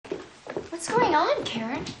What's going on,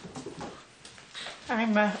 Karen?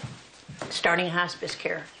 I'm starting hospice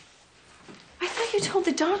care. I thought you told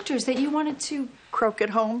the doctors that you wanted to... Croak at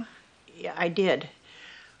home? Yeah, I did.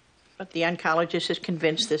 But the oncologist is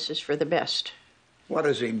convinced this is for the best. What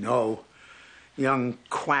does he know? Young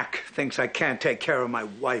quack thinks I can't take care of my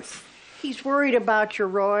wife. He's worried about you,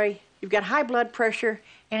 Roy. You've got high blood pressure,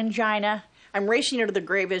 angina. I'm racing you to the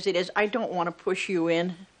grave as it is. I don't want to push you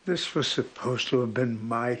in. This was supposed to have been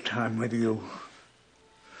my time with you.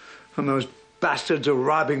 And those bastards are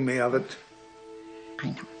robbing me of it. I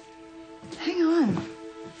know. Hang on.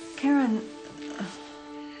 Karen,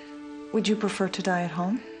 would you prefer to die at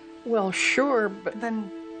home? Well, sure, but...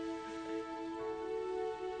 Then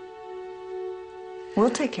we'll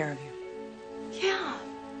take care of you. Yeah.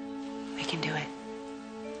 We can do it.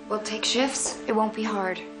 We'll take shifts. It won't be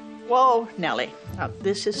hard. Whoa, Nellie. Now,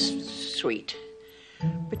 this is sweet.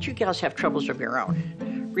 But you gals have troubles of your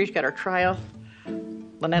own. Bree's got her trial.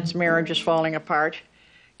 Lynette's marriage is falling apart.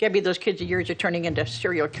 Gabby, those kids of yours are turning into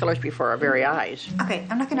serial killers before our very eyes. Okay,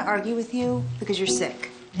 I'm not going to argue with you because you're sick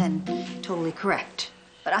and totally correct.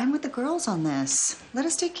 But I'm with the girls on this. Let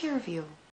us take care of you.